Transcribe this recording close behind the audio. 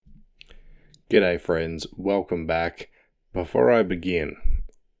G'day friends, welcome back. Before I begin,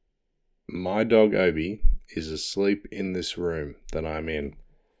 my dog Obi is asleep in this room that I'm in.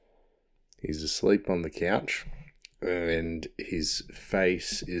 He's asleep on the couch and his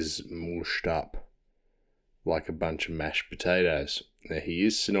face is mushed up like a bunch of mashed potatoes. Now he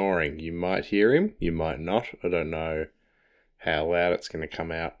is snoring. You might hear him, you might not. I don't know how loud it's going to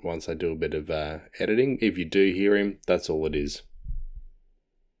come out once I do a bit of editing. If you do hear him, that's all it is.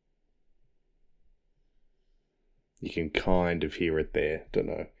 You can kind of hear it there, don't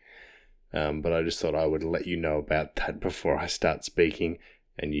know. But I just thought I would let you know about that before I start speaking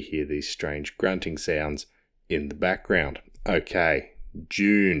and you hear these strange grunting sounds in the background. Okay,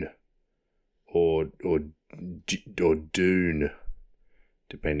 June or Dune,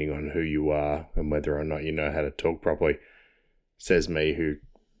 depending on who you are and whether or not you know how to talk properly, says me, who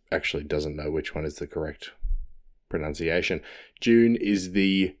actually doesn't know which one is the correct pronunciation. Dune is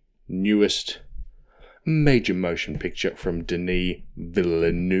the newest major motion picture from Denis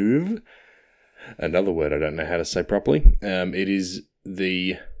Villeneuve. Another word I don't know how to say properly. It is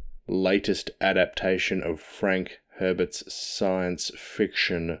the latest adaptation of Frank Herbert's science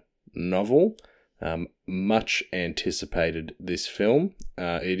fiction novel. Much anticipated, this film.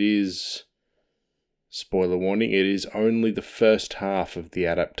 It is, spoiler warning, it is only the first half of the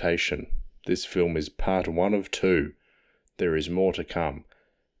adaptation. This film is part 1 of 2. There is more to come.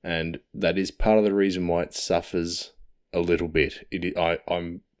 And that is part of the reason why it suffers a little bit.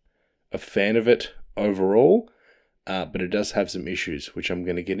 I'm a fan of it overall, but it does have some issues, which I'm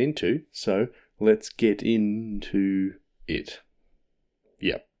going to get into. So let's get into it.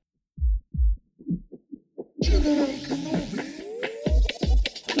 Yep.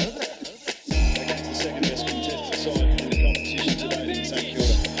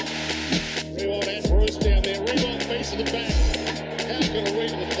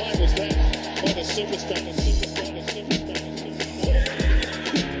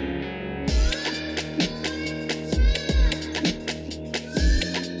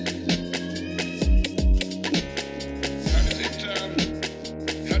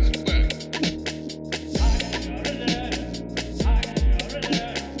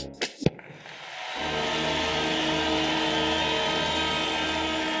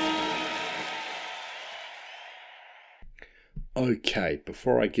 Okay,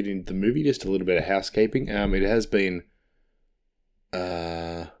 before I get into the movie, just a little bit of housekeeping. It has been,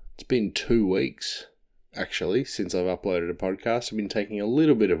 it's been 2 weeks, actually, since I've uploaded a podcast. I've been taking a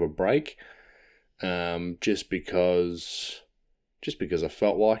little bit of a break, just because I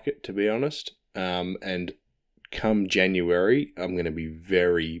felt like it, to be honest. And come January, I'm going to be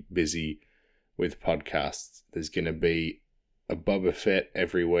very busy with podcasts. There's going to be a Boba Fett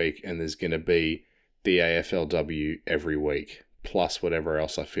every week, and there's going to be the AFLW every week, plus whatever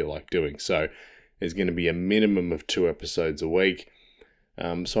else I feel like doing. So there's going to be a minimum of 2 episodes a week.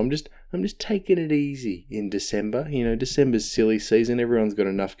 So I'm just taking it easy in December. You know, December's silly season. Everyone's got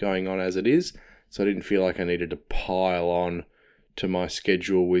enough going on as it is. So I didn't feel like I needed to pile on to my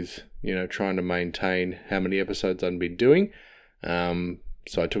schedule with, you know, trying to maintain how many episodes I'd been doing.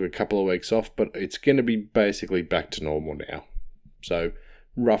 So I took a couple of weeks off, but it's going to be basically back to normal now. So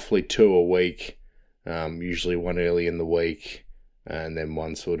roughly 2 a week. Usually 1 early in the week, and then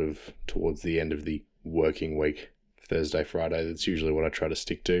 1 sort of towards the end of the working week, Thursday, Friday. That's usually what I try to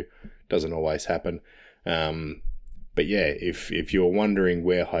stick to. Doesn't always happen. But yeah, if you're wondering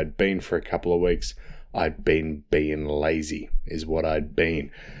where I'd been for a couple of weeks, I'd been being lazy, is what I'd been.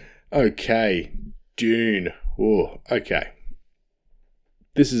 Okay, Dune. Oh, okay.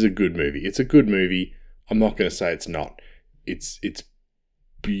 This is a good movie. It's a good movie. I'm not going to say it's not. It's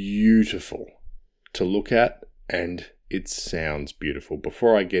beautiful to look at, and it sounds beautiful.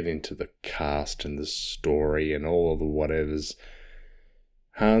 Before I get into the cast and the story and all of the whatevers,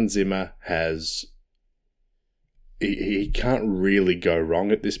 Hans Zimmer has... He can't really go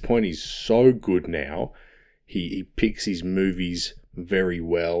wrong at this point. He's so good now. He picks his movies very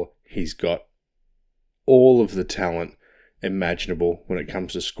well. He's got all of the talent imaginable when it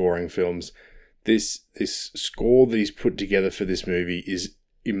comes to scoring films. This score that he's put together for this movie is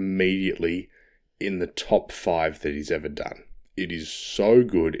immediately in the top 5 that he's ever done. It is so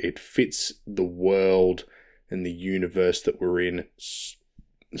good. It fits the world and the universe that we're in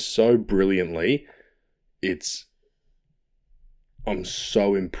so brilliantly. I'm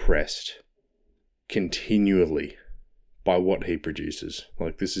so impressed continually by what he produces.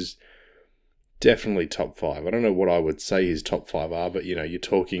 Like, this is definitely top 5. I don't know what I would say his top 5 are, but, you know, you're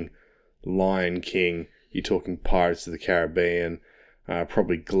talking Lion King, you're talking Pirates of the Caribbean,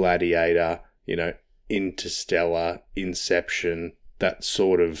 probably Gladiator, you know, Interstellar, Inception, that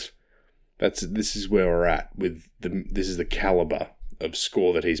sort of This is where we're at with this is the caliber of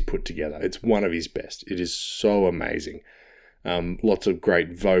score that he's put together. It's one of his best. It is so amazing. Lots of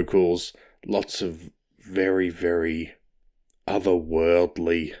great vocals, lots of very, very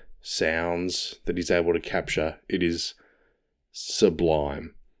otherworldly sounds that he's able to capture. It is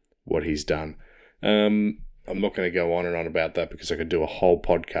sublime what he's done. I'm not going to go on and on about that because I could do a whole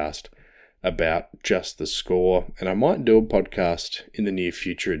podcast about just the score, and I might do a podcast in the near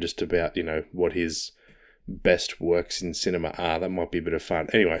future just about, what his best works in cinema are. That might be a bit of fun.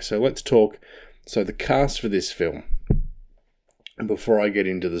 Anyway, so let's talk. So the cast for this film, before I get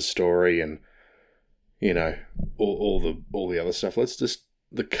into the story and all the other stuff,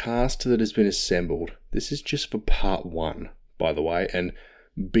 the cast that has been assembled. This is just for part 1, by the way, and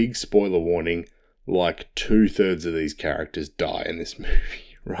big spoiler warning, like 2/3 of these characters die in this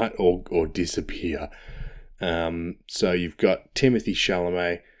movie, right? Or disappear. So you've got Timothée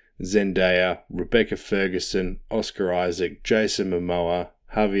Chalamet, Zendaya, Rebecca Ferguson, Oscar Isaac, Jason Momoa,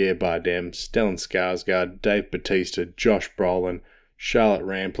 Javier Bardem, Stellan Skarsgård, Dave Bautista, Josh Brolin, Charlotte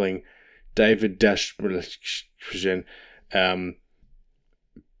Rampling, David Dastmalchian,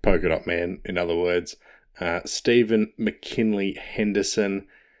 Polka Dot Man, in other words, Stephen McKinley Henderson,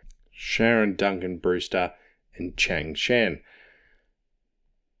 Sharon Duncan Brewster, and Chang Shan.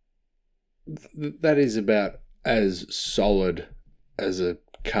 That is about as solid as a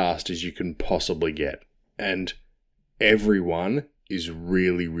cast as you can possibly get. And everyone is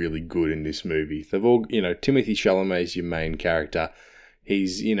really, really good in this movie. They've all, Timothée Chalamet is your main character.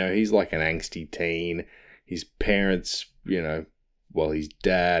 He's like an angsty teen. His parents, his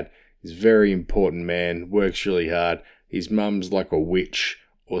dad is a very important man, works really hard. His mum's like a witch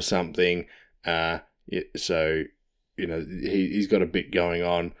or something. So, he's got a bit going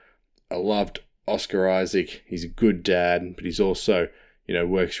on. I loved Oscar Isaac. He's a good dad, but he's also,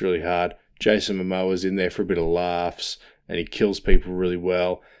 works really hard. Jason Momoa's in there for a bit of laughs, and he kills people really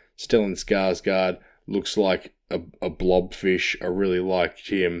well. Stellan Skarsgård looks like a blobfish. I really liked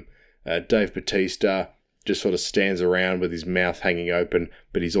him. Dave Bautista just sort of stands around with his mouth hanging open,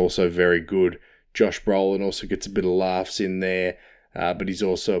 but he's also very good. Josh Brolin also gets a bit of laughs in there, but he's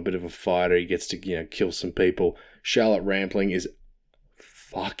also a bit of a fighter. He gets to, kill some people. Charlotte Rampling is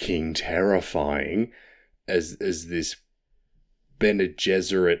fucking terrifying as this Bene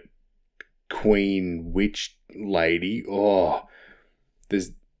Gesserit queen witch lady. Oh,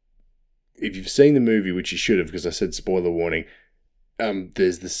 if you've seen the movie, which you should have, because I said spoiler warning,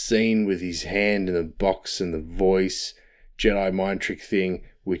 there's the scene with his hand in the box and the voice Jedi mind trick thing,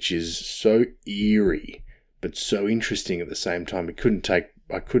 which is so eerie but so interesting at the same time. I couldn't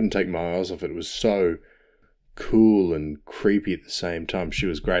take my eyes off it. It was so cool and creepy at the same time. She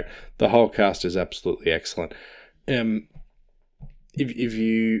was great. The whole cast is absolutely excellent. If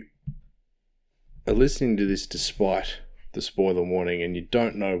you are listening to this despite the spoiler warning and you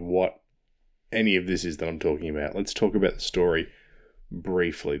don't know what any of this is that I'm talking about, let's talk about the story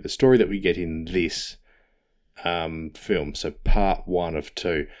briefly. The story that we get in this film, so part 1 of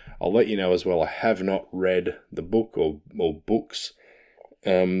 2. I'll let you know as well, I have not read the book or books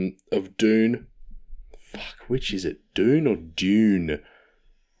of Dune. Fuck, which is it? Dune or Dune?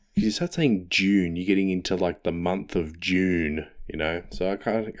 Because you start saying June, you're getting into like the month of June, So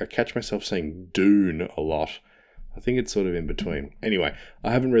I catch myself saying Dune a lot. I think it's sort of in between. Anyway,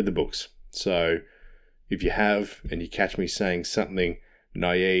 I haven't read the books. So if you have and you catch me saying something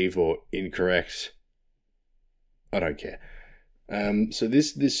naive or incorrect, I don't care. So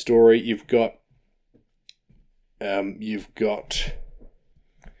this story, you've got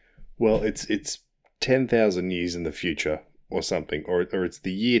well, it's 10,000 years in the future or something, or it's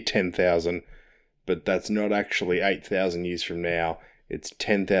the year 10,000, but that's not actually 8,000 years from now. It's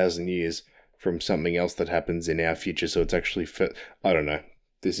 10,000 years from something else that happens in our future. So it's actually, I don't know.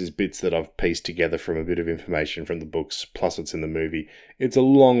 This is bits that I've pieced together from a bit of information from the books, plus it's in the movie. It's a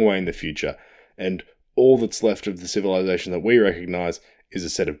long way in the future, and all that's left of the civilization that we recognize is a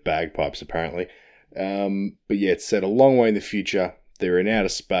set of bagpipes, apparently. But yeah, it's set a long way in the future. They're in outer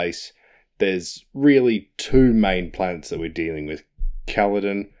space. There's really 2 main planets that we're dealing with.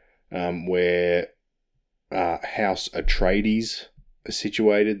 Caladan, where House Atreides are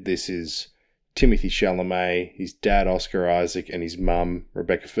situated. This is Timothée Chalamet, his dad Oscar Isaac, and his mum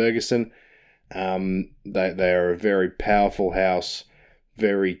Rebecca Ferguson. They are a very powerful house,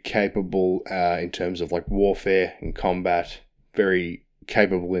 very capable in terms of like warfare and combat, very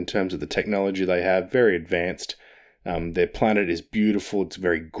capable in terms of the technology they have, very advanced. Their planet is beautiful. It's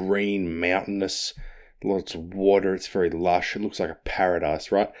very green, mountainous, lots of water. It's very lush. It looks like a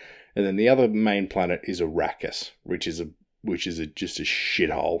paradise, right? And then the other main planet is Arrakis, which is which is just a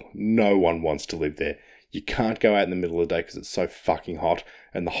shithole. No one wants to live there. You can't go out in the middle of the day because it's so fucking hot,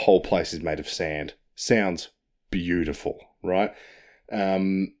 and the whole place is made of sand. Sounds beautiful, right?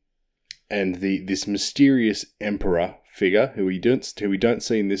 And this mysterious emperor figure who we don't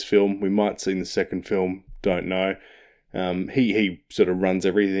see in this film, we might see in the second film, don't know. He sort of runs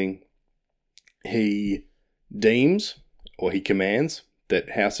everything. He deems, or he commands,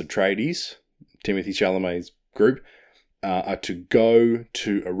 that House Atreides, Timothée Chalamet's group, are to go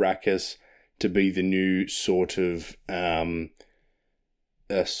to Arrakis to be the new they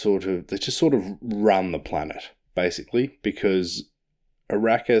just sort of run the planet, basically, because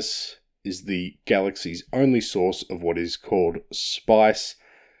Arrakis is the galaxy's only source of what is called spice.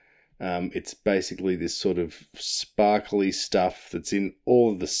 It's basically this sort of sparkly stuff that's in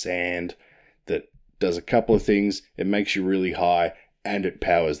all of the sand that does a couple of things. It makes you really high, and it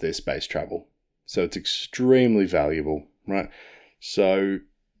powers their space travel. So it's extremely valuable, right? So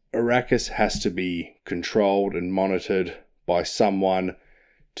Arrakis has to be controlled and monitored by someone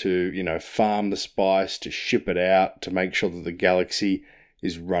to, farm the spice, to ship it out, to make sure that the galaxy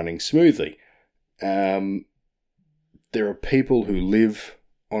is running smoothly. There are people who live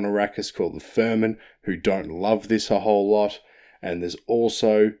on Arrakis called the Fremen who don't love this a whole lot. And there's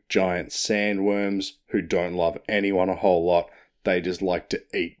also giant sandworms who don't love anyone a whole lot. They just like to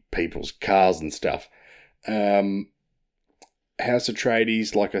eat people's cars and stuff. House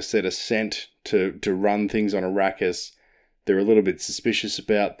Atreides, like I said, are sent to run things on Arrakis. They're a little bit suspicious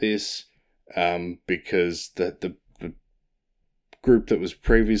about this because the group that was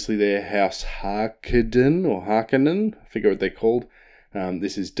previously there, House Harkonnen, I forget what they're called.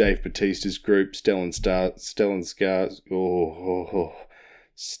 This is Dave Bautista's group, Stellan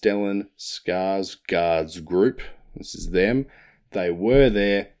Skarsgård's group. This is them. They were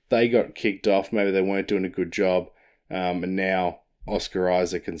there. They got kicked off. Maybe they weren't doing a good job. And now Oscar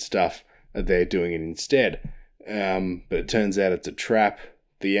Isaac and stuff are there doing it instead. But it turns out it's a trap.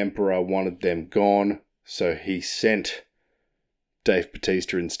 The Emperor wanted them gone, so he sent Dave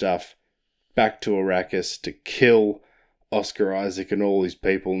Bautista and stuff back to Arrakis to kill Oscar Isaac and all his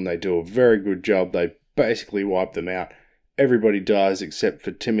people, and they do a very good job. They basically wipe them out. Everybody dies except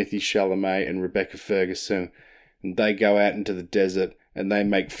for Timothée Chalamet and Rebecca Ferguson, and they go out into the desert and they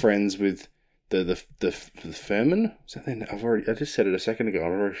make friends with the Fremen. I just said it a second ago.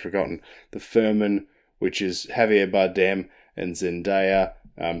 I've already forgotten. The Fremen, which is Javier Bardem and Zendaya.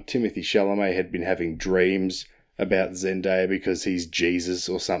 Timothée Chalamet had been having dreams about Zendaya because he's Jesus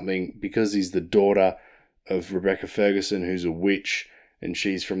or something, because he's the daughter of Rebecca Ferguson, who's a witch, and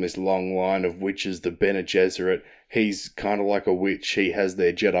she's from this long line of witches, the Bene Gesserit. He's kind of like a witch. He has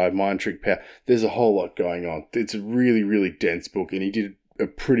their Jedi mind trick power. There's a whole lot going on. It's a really, really dense book, and he did a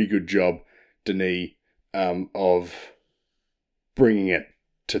pretty good job, Denis, of bringing it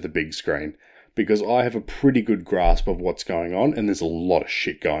to the big screen, because I have a pretty good grasp of what's going on, and there's a lot of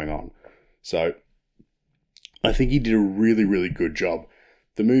shit going on. So I think he did a really, really good job.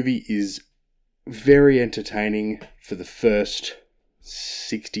 The movie is very entertaining for the first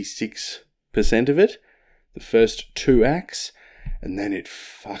 66% of it, the first 2 acts, and then it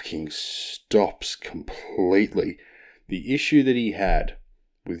fucking stops completely. The issue that he had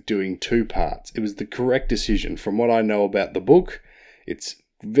with doing 2 parts, it was the correct decision. From what I know about the book, it's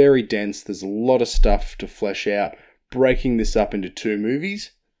very dense, there's a lot of stuff to flesh out. Breaking this up into 2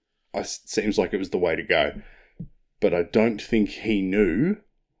 movies, seems like it was the way to go. But I don't think he knew,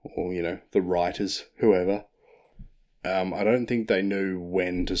 or, the writers, whoever, I don't think they knew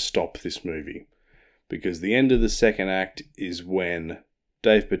when to stop this movie. Because the end of the second act is when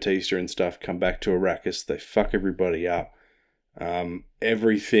Dave Bautista and stuff come back to Arrakis, they fuck everybody up.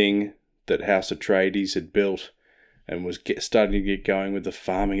 Everything that House Atreides had built and was starting to get going with the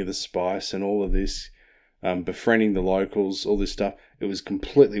farming of the spice and all of this, befriending the locals, all this stuff, it was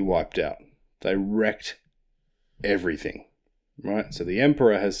completely wiped out. They wrecked everything. Right, so the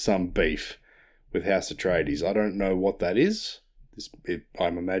Emperor has some beef with House Atreides. I don't know what that is.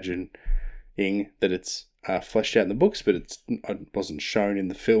 I'm imagining that it's fleshed out in the books, but it wasn't shown in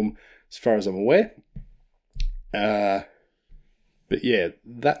the film as far as I'm aware. But yeah,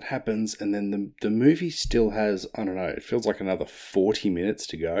 that happens, and then the movie still has, I don't know, it feels like another 40 minutes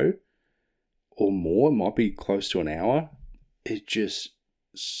to go, or more. It might be close to an hour. It just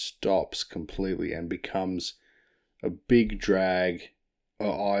stops completely and becomes a big drag.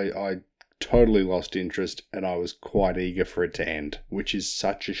 I totally lost interest, and I was quite eager for it to end, which is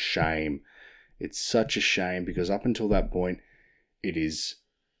such a shame. It's such a shame because up until that point, it is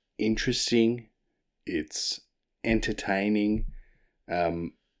interesting, it's entertaining.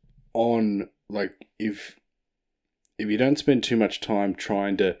 If if you don't spend too much time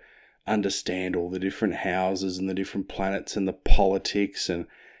trying to understand all the different houses and the different planets and the politics and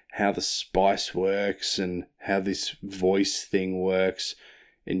how the spice works and how this voice thing works,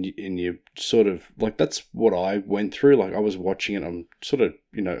 and you sort of, like, that's what I went through. Like, I was watching it, I'm sort of,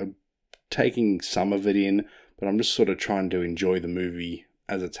 taking some of it in, but I'm just sort of trying to enjoy the movie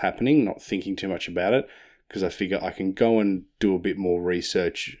as it's happening, not thinking too much about it, because I figure I can go and do a bit more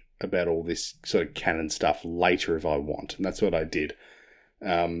research about all this sort of canon stuff later if I want, and that's what I did.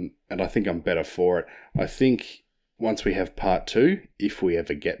 And I think I'm better for it. I think once we have part 2, if we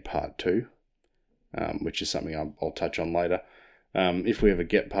ever get part 2, which is something I'll touch on later, if we ever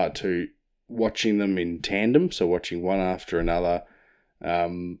get part 2, watching them in tandem, so watching one after another,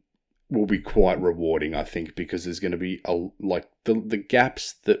 will be quite rewarding, I think, because there's going to be the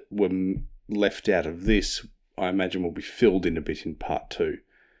gaps that were left out of this, I imagine, will be filled in a bit in part 2,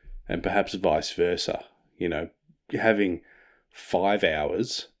 and perhaps vice versa. Having 5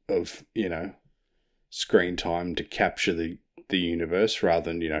 hours of screen time to capture the universe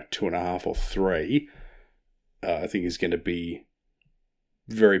rather than 2.5 or 3, I think is going to be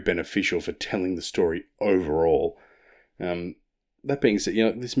very beneficial for telling the story overall. That being said,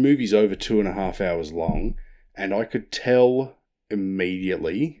 this movie's over 2.5 hours long, and I could tell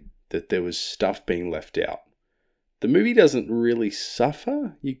immediately that there was stuff being left out. The movie doesn't really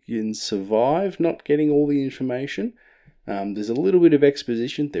suffer. You can survive not getting all the information. There's a little bit of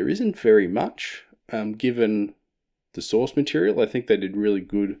exposition. There isn't very much, given the source material. I think they did really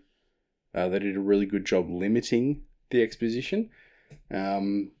good. They did a really good job limiting the exposition.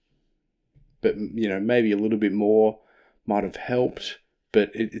 But maybe a little bit more might have helped,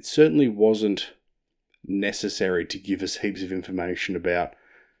 but it certainly wasn't necessary to give us heaps of information about,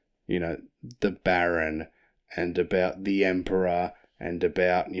 the Baron and about the Emperor and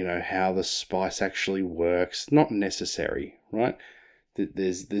about, how the spice actually works. Not necessary, right?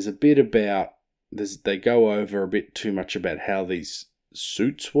 There's a bit about, they go over a bit too much about how these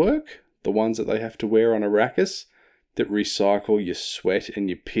suits work, the ones that they have to wear on Arrakis, that recycle your sweat and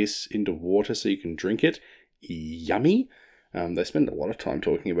your piss into water so you can drink it. Yummy. They spend a lot of time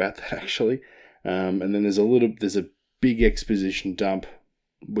talking about that, actually. And then there's a big exposition dump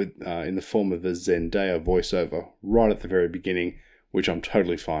with in the form of a Zendaya voiceover right at the very beginning, which I'm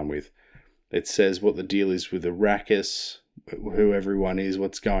totally fine with. It says what the deal is with Arrakis, who everyone is,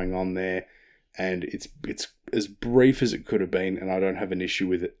 what's going on there, and it's as brief as it could have been, and I don't have an issue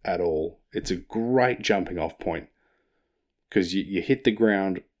with it at all. It's a great jumping off point, because you hit the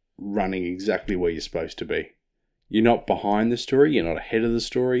ground running exactly where you're supposed to be. You're not behind the story. You're not ahead of the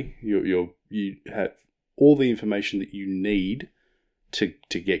story. You have all the information that you need to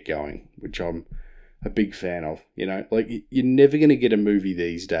get going, which I'm a big fan of. You're never going to get a movie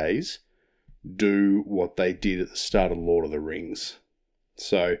these days do what they did at the start of Lord of the Rings.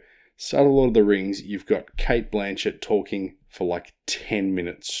 So, start of Lord of the Rings, you've got Cate Blanchett talking for like 10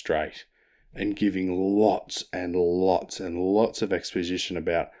 minutes straight and giving lots and lots and lots of exposition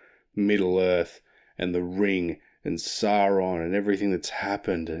about Middle-earth and the Ring and Sauron and everything that's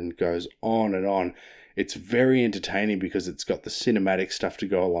happened, and goes on and on. It's very entertaining because it's got the cinematic stuff to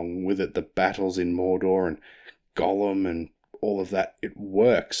go along with it, the battles in Mordor and Gollum and all of that. It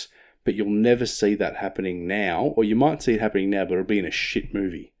works, but you'll never see that happening now, or you might see it happening now, but it'll be in a shit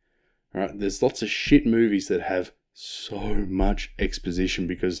movie. All right? There's lots of shit movies that have so much exposition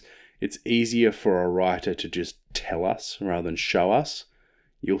because it's easier for a writer to just tell us rather than show us.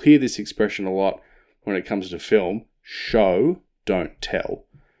 You'll hear this expression a lot when it comes to film: show, don't tell.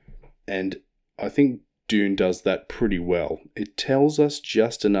 And I think Dune does that pretty well. It tells us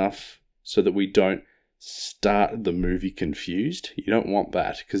just enough so that we don't start the movie confused. You don't want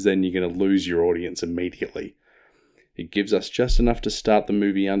that, because then you're going to lose your audience immediately. It gives us just enough to start the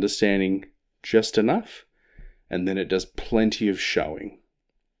movie understanding just enough, and then it does plenty of showing.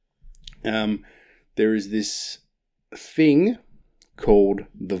 There is this thing called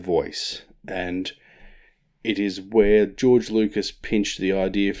The Voice, and it is where George Lucas pinched the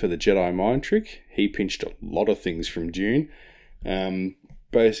idea for the Jedi mind trick. He pinched a lot of things from Dune.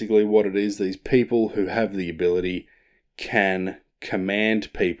 Basically what it is, these people who have the ability can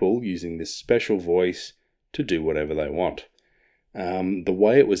command people using this special voice to do whatever they want. The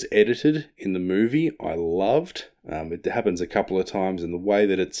way it was edited in the movie, I loved. It happens a couple of times, and the way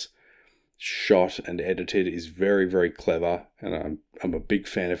that it's shot and edited is very, very clever, and I'm a big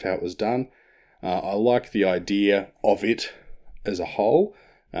fan of how it was done. I like the idea of it as a whole.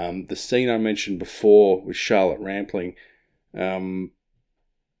 The scene I mentioned before with Charlotte Rampling,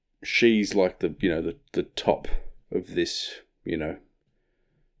 she's like the top of this,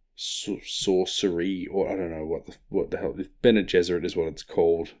 sorcery, or I don't know what the hell. Bene Gesserit is what it's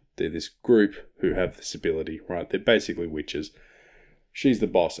called. They're this group who have this ability, right? They're basically witches. She's the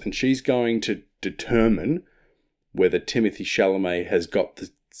boss, and she's going to determine whether Timothée Chalamet has got the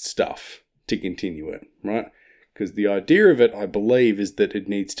stuff to continue it, right? Because the idea of it, I believe, is that it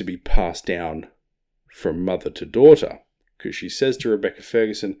needs to be passed down from mother to daughter. Because she says to Rebecca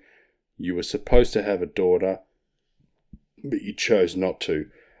Ferguson, you were supposed to have a daughter, but you chose not to.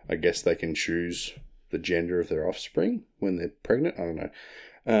 I guess they can choose the gender of their offspring when they're pregnant. I don't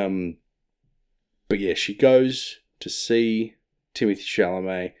know. But yeah, she goes to see Timothée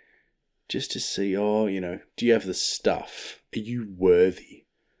Chalamet just to see, do you have the stuff? Are you worthy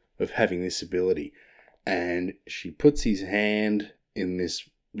of having this ability? And she puts his hand in this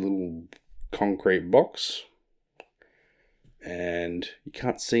little concrete box, and you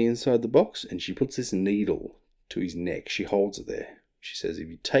can't see inside the box, and she puts this needle to his neck. She holds it there. She says, if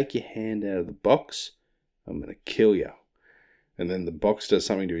you take your hand out of the box, I'm going to kill you. And then the box does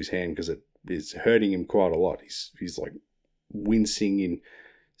something to his hand because it is hurting him quite a lot. He's like wincing in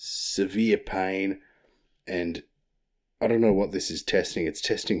severe pain, and I don't know what this is testing. It's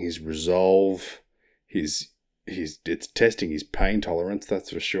testing his resolve, it's testing his pain tolerance, that's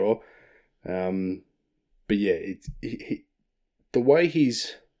for sure. But yeah, the way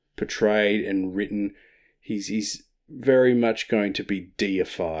he's portrayed and written, he's very much going to be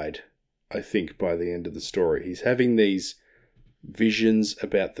deified, I think, by the end of the story. He's having these visions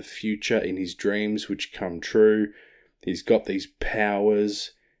about the future in his dreams which come true. He's got these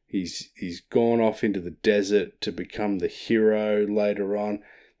powers. He's gone off into the desert to become the hero later on.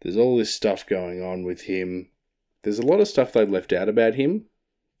 There's all this stuff going on with him. There's a lot of stuff they've left out about him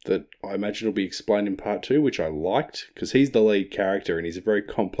that I imagine will be explained in part 2, which I liked, because he's the lead character and he's a very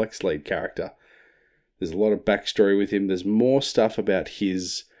complex lead character. There's a lot of backstory with him. There's more stuff about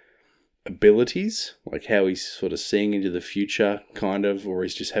his abilities, like how he's sort of seeing into the future, kind of, or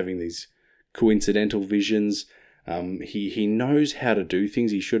he's just having these coincidental visions. He knows how to do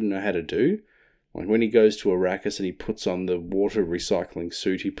things he shouldn't know how to do. Like when he goes to Arrakis and he puts on the water recycling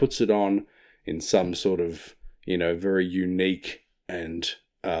suit, he puts it on in some sort of, very unique and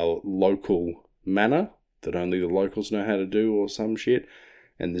local manner that only the locals know how to do, or some shit.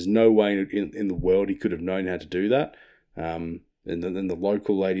 And there's no way in the world he could have known how to do that. And then the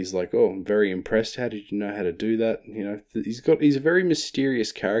local lady's like, "Oh, I'm very impressed. How did you know how to do that?" He's a very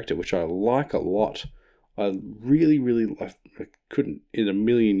mysterious character, which I like a lot. I really, really, I couldn't in a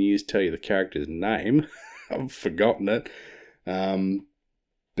million years tell you the character's name. I've forgotten it.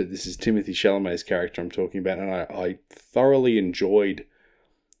 But this is Timothée Chalamet's character I'm talking about, and I thoroughly enjoyed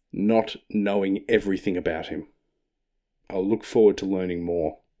not knowing everything about him. I'll look forward to learning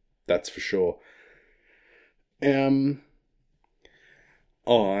more. That's for sure. I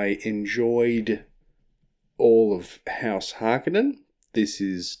enjoyed all of House Harkonnen. This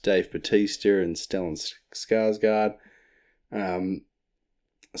is Dave Bautista and Stellan Skarsgård.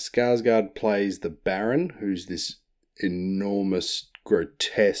 Skarsgård plays the Baron, who's this enormous,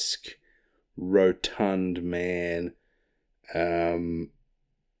 grotesque, rotund man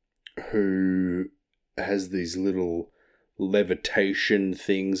who has these little levitation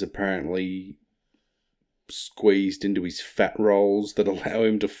things apparently squeezed into his fat rolls that allow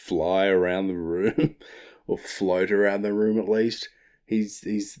him to fly around the room or float around the room at least. He's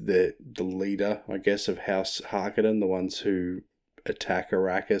the leader, I guess, of House Harkonnen, the ones who attack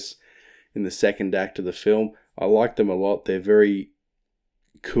Arrakis in the second act of the film. I like them a lot. They're very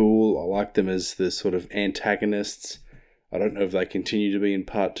cool. I like them as the sort of antagonists. I don't know if they continue to be in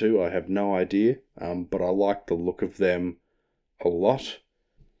part 2. I have no idea. But I like the look of them a lot.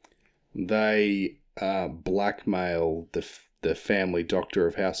 They blackmail the family doctor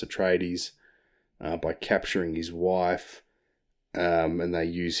of House Atreides by capturing his wife. And they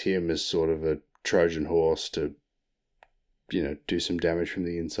use him as sort of a Trojan horse to, do some damage from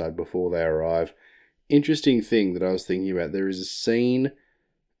the inside before they arrive. Interesting thing that I was thinking about, there is a scene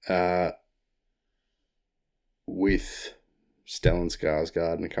with Stellan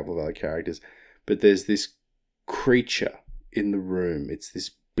Skarsgård and a couple of other characters, but there's this creature in the room. It's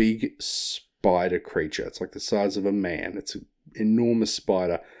this big spider creature. It's like the size of a man. It's an enormous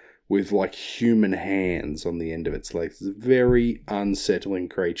spider with like human hands on the end of its legs. It's a very unsettling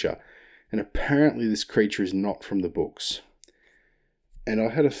creature. And apparently this creature is not from the books. And I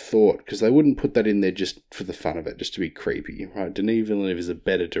had a thought, because they wouldn't put that in there just for the fun of it, just to be creepy, right? Denis Villeneuve is a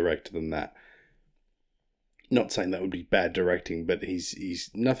better director than that. Not saying that would be bad directing, but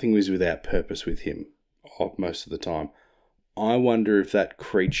he's nothing was without purpose with him most of the time. I wonder if that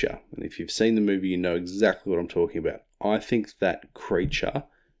creature, and if you've seen the movie, you know exactly what I'm talking about. I think that creature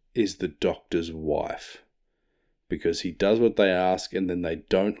is the doctor's wife. Because he does what they ask and then they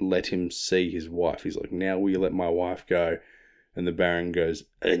don't let him see his wife. He's like, now will you let my wife go? And the Baron goes,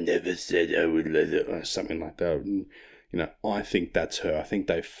 I never said I would let her, or something like that. And, I think that's her. I think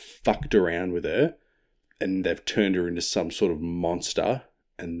they fucked around with her and they've turned her into some sort of monster,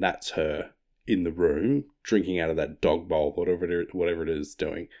 and that's her in the room drinking out of that dog bowl, whatever it is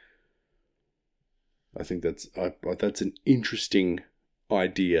doing. I think that's an interesting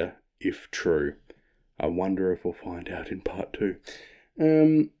idea if true. I wonder if we'll find out in part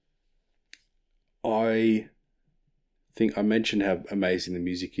 2. I think I mentioned how amazing the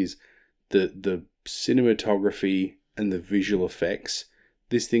music is. The cinematography and the visual effects.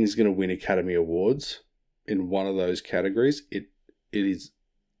 This thing's going to win Academy Awards in one of those categories.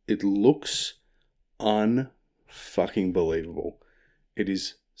 It looks unfucking believable. It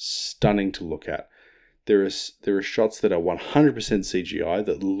is stunning to look at. There are shots that are 100% CGI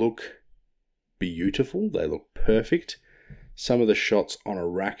that look beautiful. They look perfect. Some of the shots on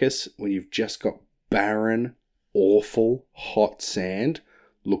Arrakis, when you've just got barren, awful, hot sand,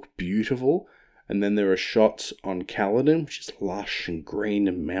 look beautiful. And then there are shots on Caladan, which is lush and green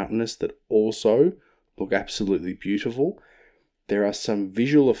and mountainous, that also look absolutely beautiful. There are some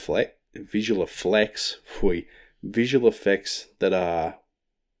visual effects that are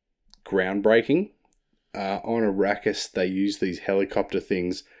groundbreaking. On Arrakis, they use these helicopter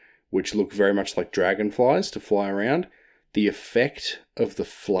things which look very much like dragonflies to fly around. The effect of the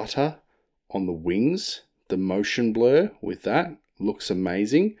flutter on the wings, the motion blur with that, looks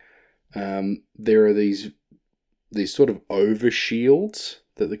amazing. There are these sort of overshields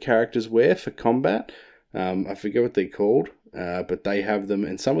that the characters wear for combat. I forget what they're called, but they have them,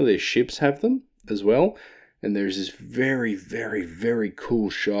 and some of their ships have them as well. And there's this very, very, very cool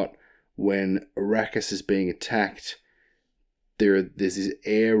shot when Arrakis is being attacked. There's this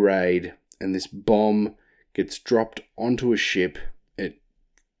air raid, and this bomb gets dropped onto a ship.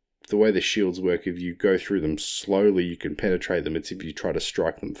 The way the shields work, if you go through them slowly, you can penetrate them. It's if you try to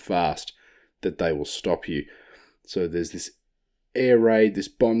strike them fast that they will stop you. So there's this air raid, this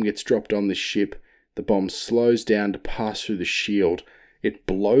bomb gets dropped on this ship. The bomb slows down to pass through the shield. It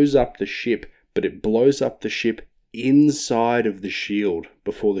blows up the ship, but it blows up the ship inside of the shield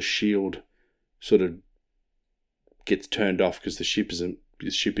before the shield sort of gets turned off, because the ship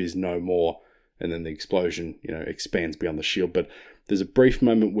is no more, and then the explosion expands beyond the shield. But there's a brief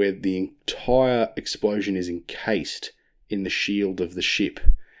moment where the entire explosion is encased in the shield of the ship,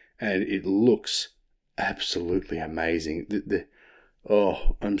 and it looks absolutely amazing.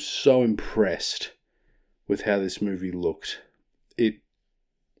 I'm so impressed with how this movie looked. If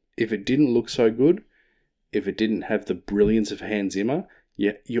it didn't look so good, if it didn't have the brilliance of Hans Zimmer,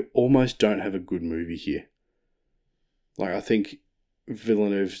 you almost don't have a good movie here. I think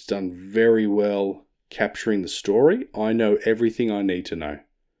Villeneuve's done very well capturing the story. I know everything I need to know.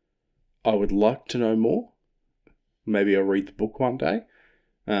 I would like to know more. Maybe I'll read the book one day.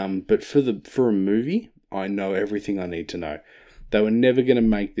 But for a movie, I know everything I need to know. They were never going to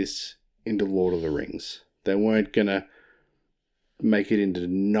make this into Lord of the Rings. They weren't going to make it into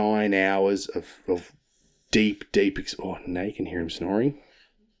 9 hours of deep... now you can hear him snoring.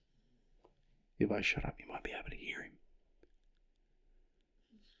 If I shut up, you might be able to hear him.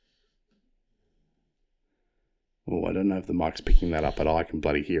 Oh, I don't know if the mic's picking that up, but I can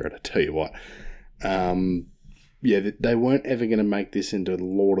bloody hear it, I tell you what. They weren't ever going to make this into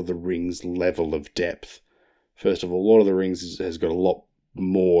Lord of the Rings level of depth. First of all, Lord of the Rings has got a lot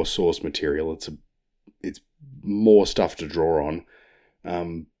more source material. It's more stuff to draw on.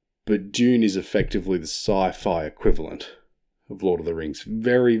 But Dune is effectively the sci-fi equivalent of Lord of the Rings.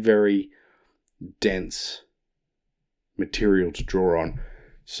 Very, very dense material to draw on.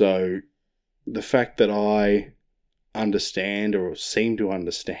 So the fact that I understand, or seem to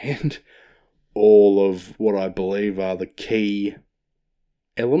understand, all of what I believe are the key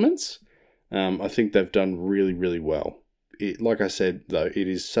elements, I think they've done really, really well. Like I said, though, it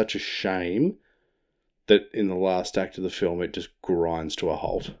is such a shame that in the last act of the film it just grinds to a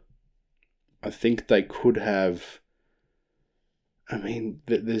halt. I think they could have...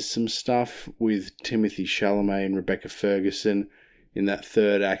 there's some stuff with Timothée Chalamet and Rebecca Ferguson in that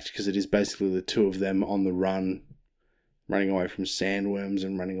third act, because it is basically the two of them on the run, running away from sandworms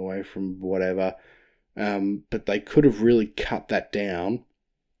and running away from whatever. But they could have really cut that down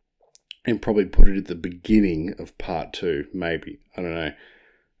and probably put it at the beginning of part 2, maybe. I don't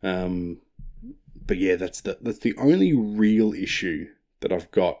know. But yeah, that's the only real issue that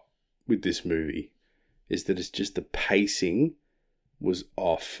I've got with this movie, is that it's just the pacing was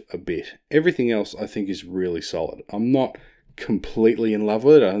off a bit. Everything else I think is really solid. I'm not completely in love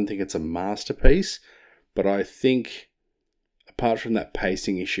with it. I don't think it's a masterpiece, but I think apart from that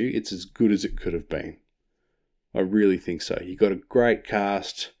pacing issue, it's as good as it could have been. I really think so. You got a great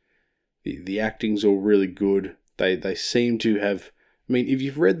cast. The acting's all really good. They seem to have... I mean, if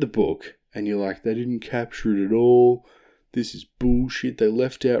you've read the book and you're like, they didn't capture it at all, this is bullshit, they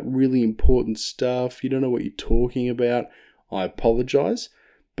left out really important stuff, you don't know what you're talking about, I apologise,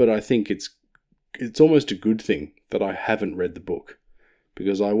 but I think it's almost a good thing that I haven't read the book.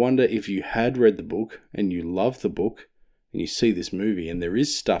 Because I wonder if you had read the book and you love the book and you see this movie and there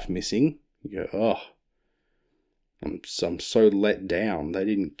is stuff missing, you go, oh, I'm so let down. They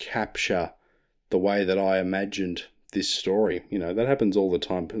didn't capture the way that I imagined this story. You know, that happens all the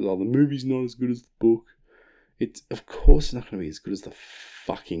time. People are, the movie's not as good as the book. It's, of course, not going to be as good as the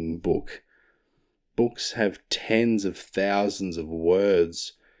fucking book. Books have tens of thousands of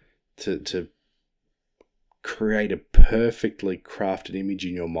words to create a perfectly crafted image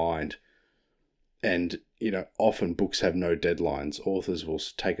in your mind. And, you know, often books have no deadlines. Authors will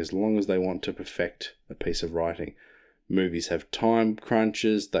take as long as they want to perfect a piece of writing. Movies have time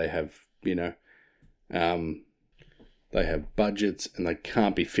crunches. They have, you know, they have budgets, and they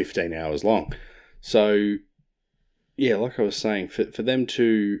can't be 15 hours long. So, yeah, like I was saying, for them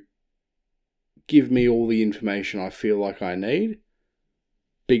to give me all the information I feel like I need,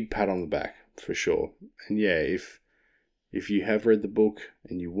 big pat on the back, for sure. And yeah, if you have read the book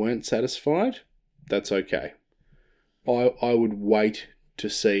and you weren't satisfied, that's okay. I would wait to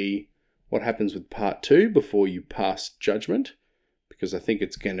see what happens with part 2 before you pass judgment, because I think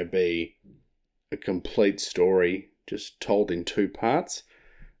it's going to be a complete story just told in 2 parts.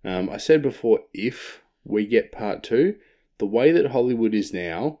 I said before, if we get part 2, the way that Hollywood is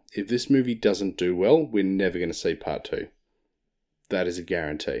now, if this movie doesn't do well, we're never going to see part 2. That is a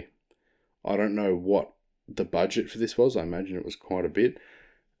guarantee. I don't know what the budget for this was. I imagine it was quite a bit.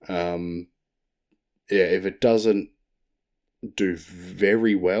 Yeah, if it doesn't do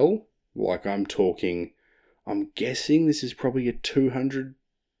very well, like I'm guessing this is probably a $200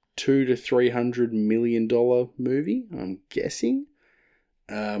 to $300 million movie. I'm guessing.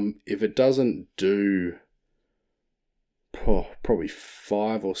 If it doesn't do probably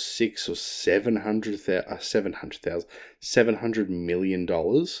 5 or 6 or $700 million,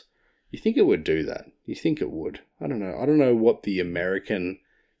 you think it would do that? You think it would? I don't know. I don't know what the American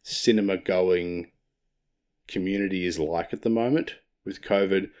cinema going community is like at the moment, with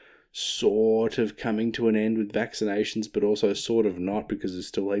COVID sort of coming to an end with vaccinations, but also sort of not, because there's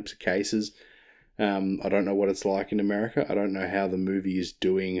still heaps of cases. I don't know what it's like in America. I don't know how the movie is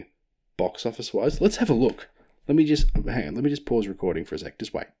doing box office wise. Let's have a look. Let me just pause recording for a sec.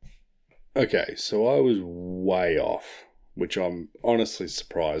 Just wait. Okay, so I was way off, which I'm honestly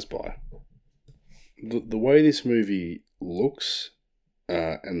surprised by. The way this movie looks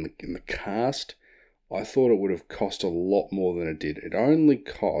and the cast, I thought it would have cost a lot more than it did. It only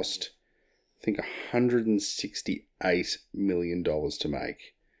cost, I think, $168 million to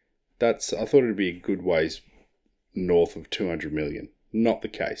make. I thought it'd be a good ways north of 200 million. Not the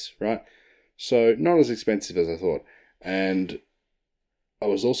case, right? So not as expensive as I thought. And I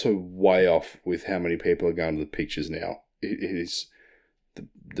was also way off with how many people are going to the pictures now. It is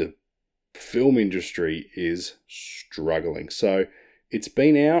the film industry is struggling. So it's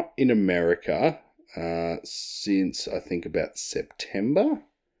been out in America since I think about September.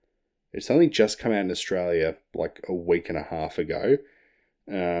 It's only just come out in Australia like a week and a half ago.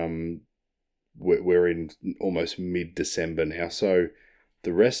 We're in almost mid-December now, so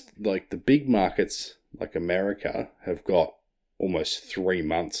the rest, like the big markets like America, have got almost 3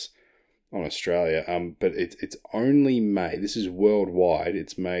 months on Australia. But it's only made, this is worldwide,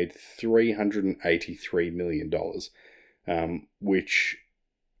 it's made $383 million, which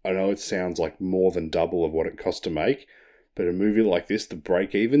I know it sounds like more than double of what it cost to make, but a movie like this, the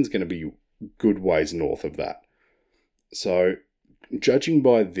break-even's going to be good ways north of that. So, judging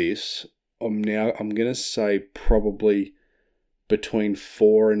by this, I'm going to say probably between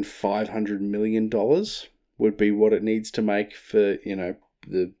 $400 and $500 million would be what it needs to make for, you know,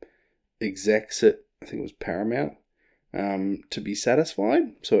 the execs at, I think it was Paramount, to be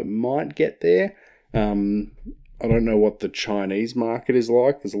satisfied. So it might get there. I don't know what the Chinese market is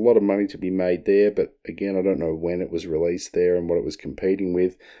like. There's a lot of money to be made there, but again, I don't know when it was released there and what it was competing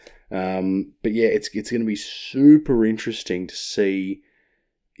with. But yeah, it's going to be super interesting to see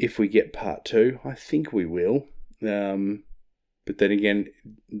if we get part 2. I think we will. But then again,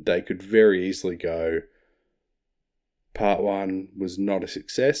 they could very easily go, part 1 was not a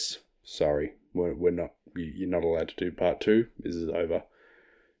success. Sorry, we're not. You're not allowed to do part 2. This is over.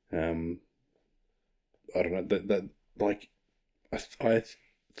 I don't know that like I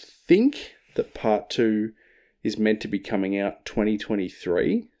think that part 2 is meant to be coming out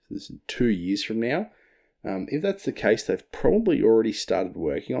 2023. This is 2 years from now. If that's the case, they've probably already started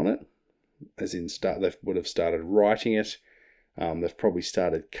working on it. As in, they would have started writing it. They've probably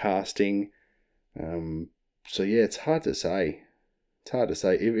started casting. So yeah, it's hard to say. It's hard to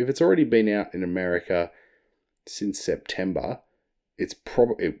say. If it's already been out in America since September, it's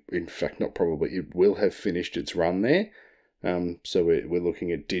probably, in fact, not probably, it will have finished its run there. So we're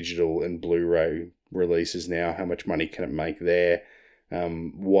looking at digital and Blu-ray releases now. How much money can it make there?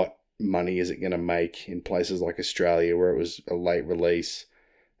 What money is it going to make in places like Australia where it was a late release?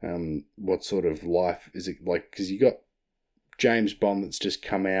 What sort of life is it like? Because you got James Bond that's just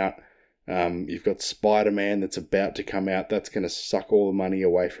come out. You've got Spider-Man that's about to come out. That's going to suck all the money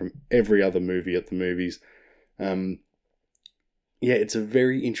away from every other movie at the movies. Yeah, it's a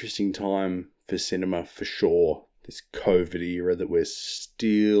very interesting time for cinema for sure. This COVID era that we're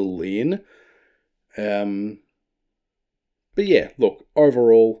still in. But yeah, look,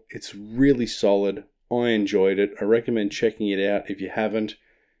 overall, it's really solid. I enjoyed it. I recommend checking it out if you haven't.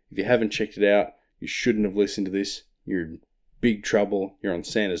 If you haven't checked it out, you shouldn't have listened to this. You're in big trouble. You're on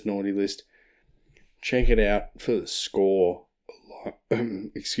Santa's naughty list. Check it out for the score.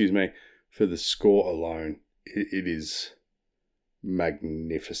 Excuse me. For the score alone, it is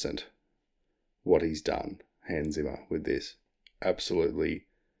magnificent what he's done, Hans Zimmer, with this. Absolutely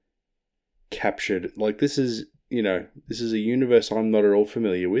captured. Like, this is a universe I'm not at all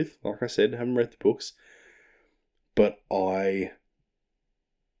familiar with. Like I said, I haven't read the books. But I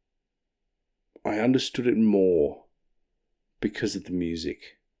understood it more because of the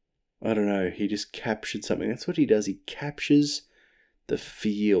music. I don't know, he just captured something. That's what he does. He captures the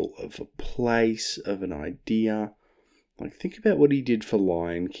feel of a place, of an idea. Like, think about what he did for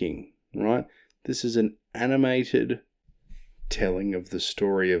Lion King, right? This is an animated telling of the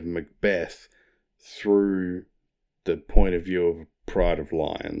story of Macbeth through the point of view of a pride of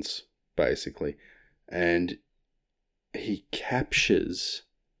lions, basically. And he captures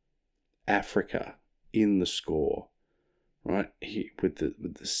Africa in the score, right? With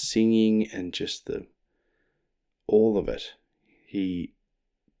the singing and just all of it. He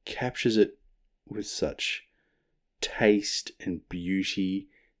captures it with such taste and beauty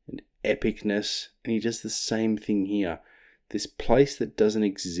and epicness, and he does the same thing here. This place that doesn't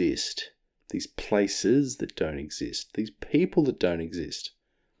exist, these places that don't exist, these people that don't exist,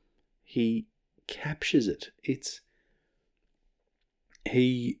 he captures it.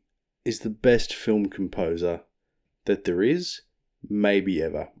 He is the best film composer that there is, maybe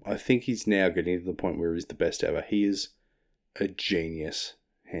ever. I think he's now getting to the point where he's the best ever. He is a genius,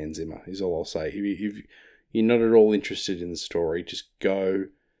 Hans Zimmer, is all I'll say. If you're not at all interested in the story, just go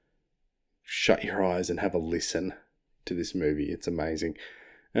shut your eyes and have a listen to this movie. It's amazing.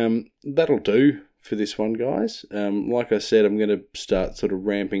 That'll do for this one, guys. Like I said, I'm going to start sort of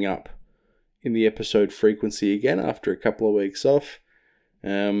ramping up in the episode frequency again after a couple of weeks off.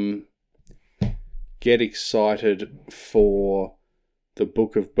 Get excited for the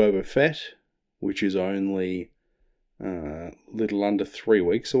Book of Boba Fett, which is only a little under 3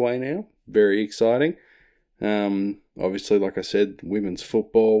 weeks away now. Very exciting. Obviously, like I said, women's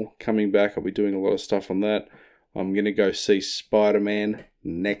football coming back. I'll be doing a lot of stuff on that. I'm going to go see Spider-Man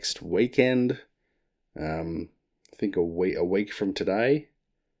next weekend. I think a week from today.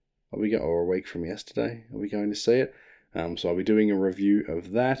 Or a week from yesterday. Are we going to see it? So I'll be doing a review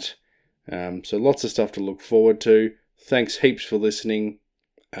of that. So lots of stuff to look forward to. Thanks heaps for listening.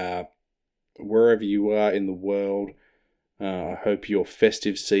 Wherever you are in the world, I hope your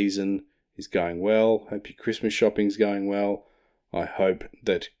festive season is going well. Hope your Christmas shopping's going well. I hope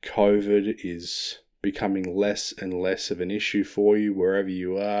that COVID is becoming less and less of an issue for you wherever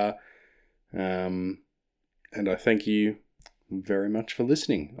you are. And I thank you very much for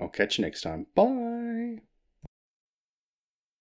listening. I'll catch you next time. Bye.